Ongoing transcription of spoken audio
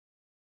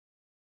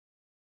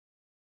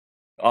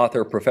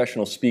Author,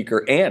 professional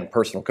speaker, and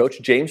personal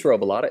coach James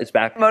Robilotta is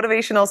back.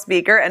 Motivational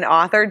speaker and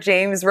author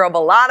James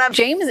Robilotta.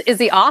 James is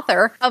the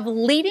author of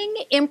Leading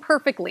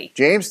Imperfectly.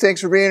 James,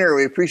 thanks for being here.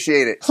 We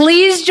appreciate it.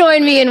 Please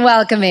join me in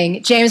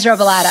welcoming James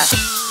Robilotta.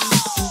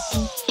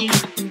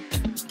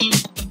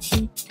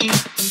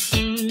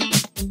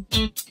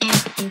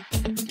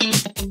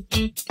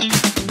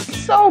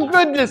 So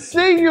good to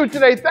see you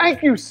today.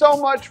 Thank you so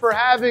much for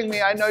having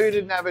me. I know you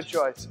didn't have a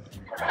choice.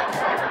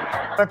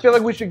 I feel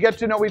like we should get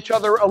to know each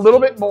other a little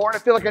bit more. And I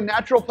feel like a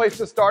natural place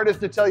to start is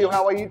to tell you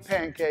how I eat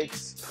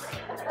pancakes.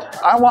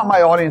 I want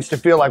my audience to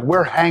feel like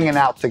we're hanging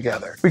out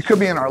together. We could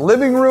be in our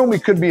living room. We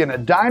could be in a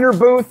diner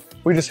booth.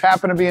 We just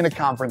happen to be in a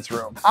conference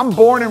room. I'm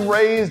born and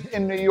raised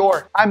in New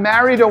York. I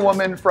married a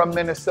woman from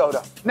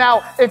Minnesota.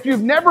 Now, if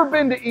you've never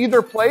been to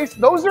either place,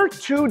 those are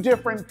two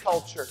different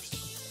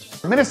cultures.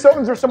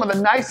 Minnesotans are some of the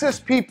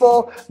nicest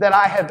people that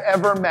I have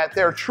ever met.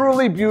 They're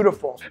truly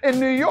beautiful. In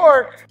New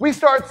York, we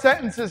start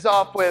sentences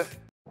off with,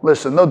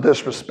 listen, no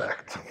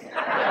disrespect.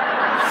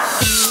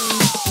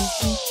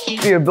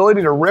 The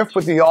ability to riff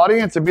with the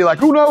audience and be like,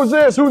 who knows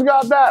this? Who's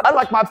got that? I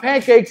like my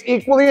pancakes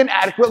equally and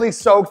adequately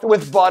soaked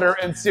with butter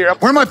and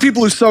syrup. Where are my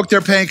people who soak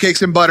their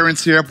pancakes in butter and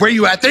syrup? Where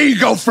you at? There you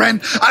go,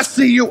 friend. I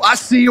see you. I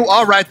see you.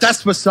 All right,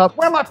 that's what's up.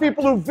 Where are my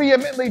people who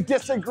vehemently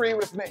disagree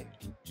with me?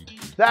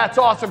 That's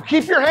awesome.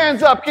 Keep your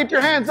hands up. Keep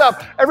your hands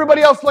up.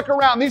 Everybody else look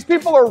around. These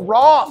people are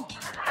wrong.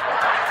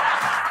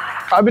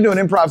 I've been doing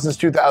improv since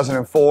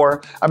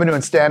 2004. I've been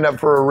doing stand-up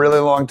for a really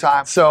long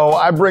time. So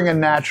I bring a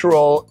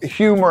natural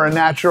humor, a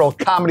natural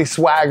comedy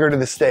swagger to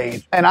the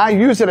stage. And I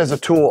use it as a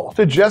tool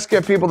to just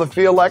get people to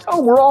feel like,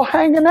 oh, we're all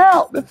hanging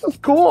out. This is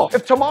cool.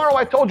 If tomorrow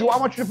I told you I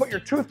want you to put your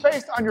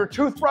toothpaste on your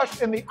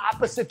toothbrush in the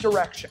opposite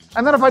direction.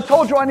 And then if I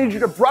told you I need you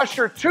to brush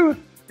your tooth,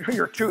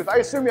 I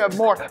assume you have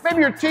more,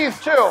 maybe your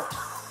teeth too.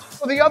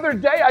 So the other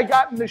day I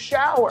got in the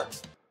shower.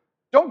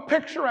 Don't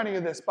picture any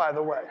of this, by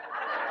the way.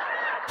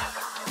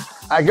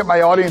 I get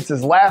my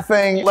audiences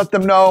laughing, let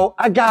them know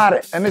I got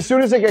it. And as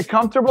soon as they get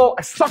comfortable,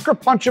 I sucker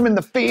punch them in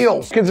the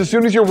feels. Because as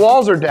soon as your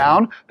walls are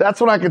down,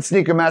 that's when I can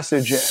sneak a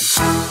message in.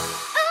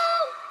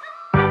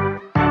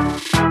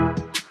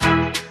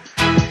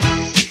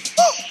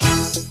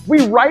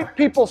 We write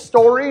people's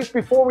stories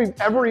before we've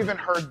ever even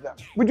heard them.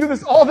 We do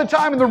this all the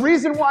time, and the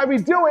reason why we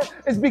do it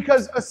is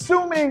because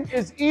assuming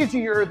is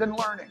easier than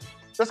learning.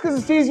 Just because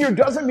it's easier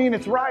doesn't mean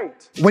it's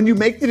right. When you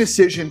make the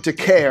decision to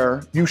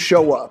care, you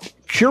show up.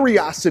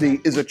 Curiosity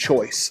is a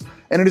choice,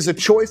 and it is a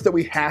choice that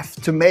we have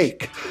to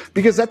make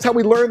because that's how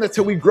we learn, that's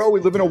how we grow. We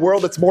live in a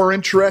world that's more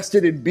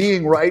interested in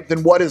being right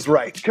than what is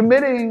right.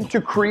 Committing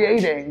to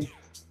creating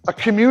a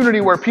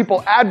community where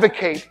people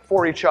advocate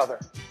for each other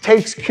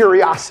takes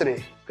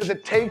curiosity because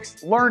it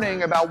takes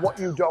learning about what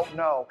you don't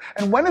know.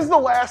 And when is the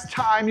last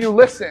time you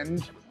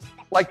listened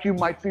like you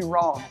might be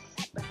wrong?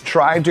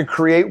 Trying to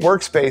create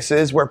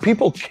workspaces where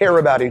people care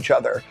about each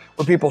other,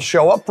 where people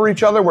show up for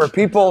each other, where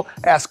people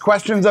ask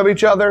questions of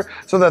each other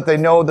so that they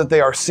know that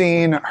they are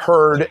seen,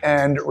 heard,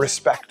 and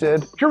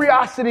respected.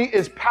 Curiosity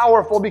is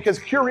powerful because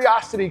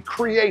curiosity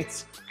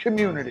creates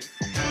community.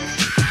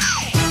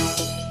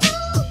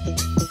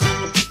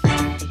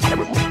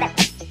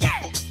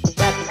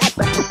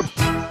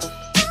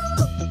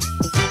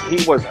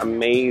 He was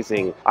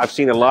amazing. I've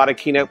seen a lot of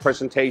keynote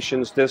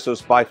presentations. This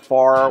was by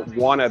far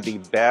one of the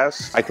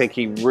best. I think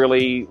he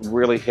really,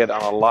 really hit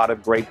on a lot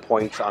of great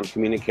points on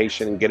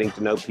communication and getting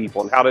to know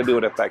people and how to do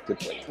it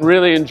effectively.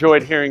 Really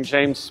enjoyed hearing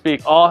James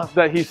speak. All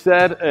that he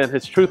said and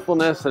his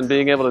truthfulness and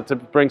being able to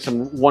bring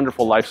some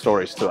wonderful life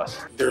stories to us.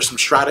 There's some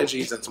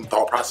strategies and some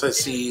thought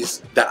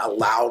processes that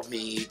allowed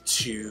me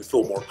to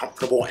feel more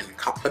comfortable and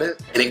confident,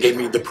 and it gave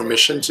me the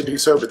permission to do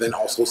so, but then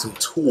also some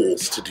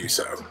tools to do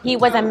so. He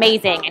was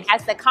amazing, and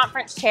as the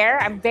conference chair,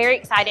 I'm very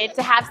excited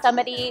to have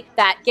somebody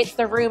that gets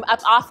the room up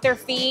off their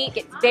feet,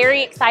 gets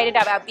very excited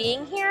about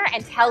being here,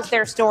 and tells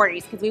their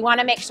stories, because we want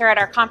to make sure at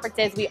our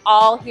conferences we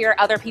all hear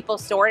other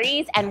people's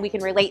stories and we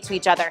can relate to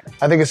each other.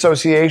 I think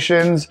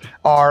associations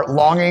are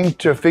longing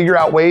to figure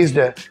out ways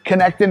to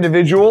connect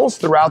individuals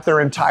throughout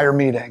their entire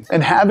meeting.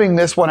 And having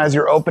this one as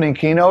your opening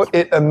keynote,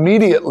 it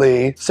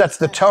immediately sets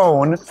the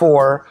tone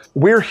for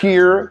we're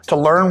here to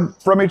learn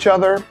from each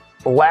other,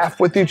 laugh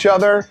with each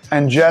other,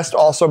 and just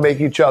also make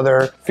each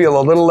other feel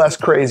a little less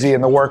crazy in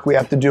the work we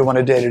have to do on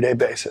a day-to-day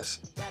basis.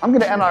 I'm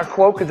going to end on a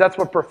quote because that's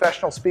what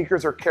professional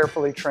speakers are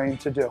carefully trained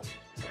to do.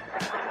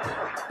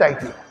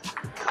 Thank you.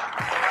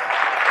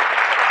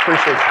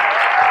 Appreciate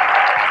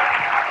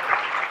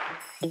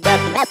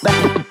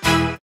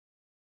you.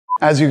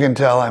 As you can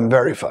tell, I'm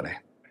very funny.